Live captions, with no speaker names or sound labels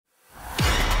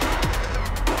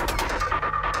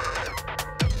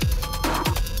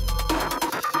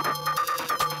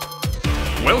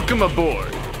Welcome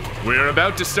aboard. We're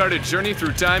about to start a journey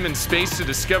through time and space to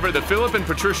discover the Philip and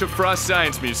Patricia Frost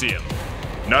Science Museum.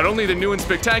 Not only the new and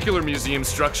spectacular museum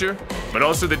structure, but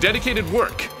also the dedicated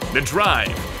work, the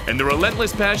drive, and the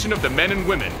relentless passion of the men and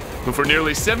women who for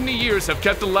nearly 70 years have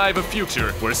kept alive a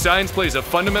future where science plays a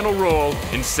fundamental role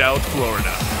in South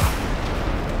Florida.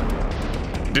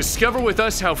 Discover with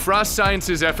us how Frost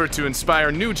Science's effort to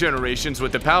inspire new generations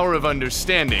with the power of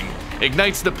understanding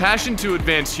ignites the passion to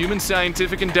advance human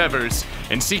scientific endeavors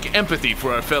and seek empathy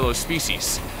for our fellow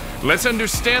species. Let's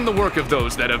understand the work of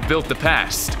those that have built the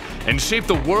past and shape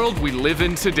the world we live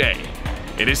in today.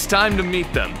 It is time to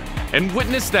meet them and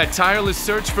witness that tireless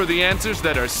search for the answers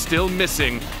that are still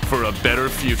missing for a better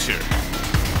future.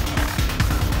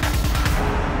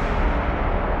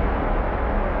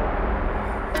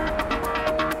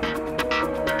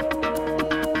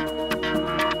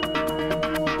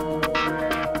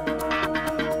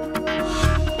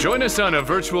 Join us on a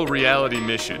virtual reality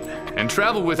mission and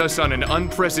travel with us on an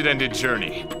unprecedented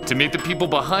journey to meet the people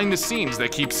behind the scenes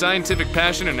that keep scientific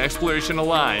passion and exploration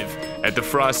alive at the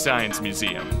Frost Science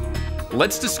Museum.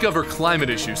 Let's discover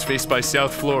climate issues faced by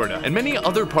South Florida and many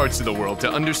other parts of the world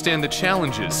to understand the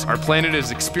challenges our planet is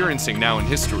experiencing now in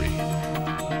history.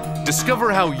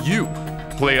 Discover how you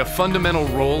play a fundamental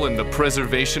role in the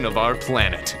preservation of our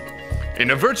planet. In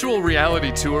a virtual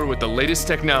reality tour with the latest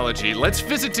technology, let's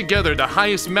visit together the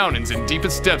highest mountains and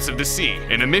deepest depths of the sea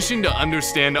in a mission to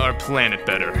understand our planet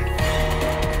better.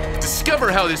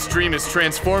 Discover how this dream is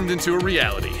transformed into a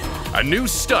reality. A new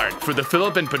start for the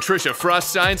Philip and Patricia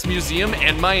Frost Science Museum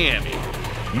and Miami.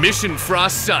 Mission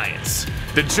Frost Science,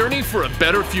 the journey for a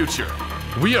better future.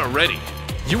 We are ready.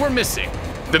 You are missing.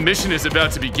 The mission is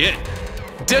about to begin.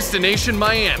 Destination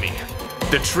Miami.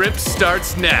 The trip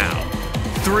starts now.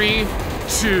 3,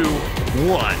 2,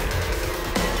 1.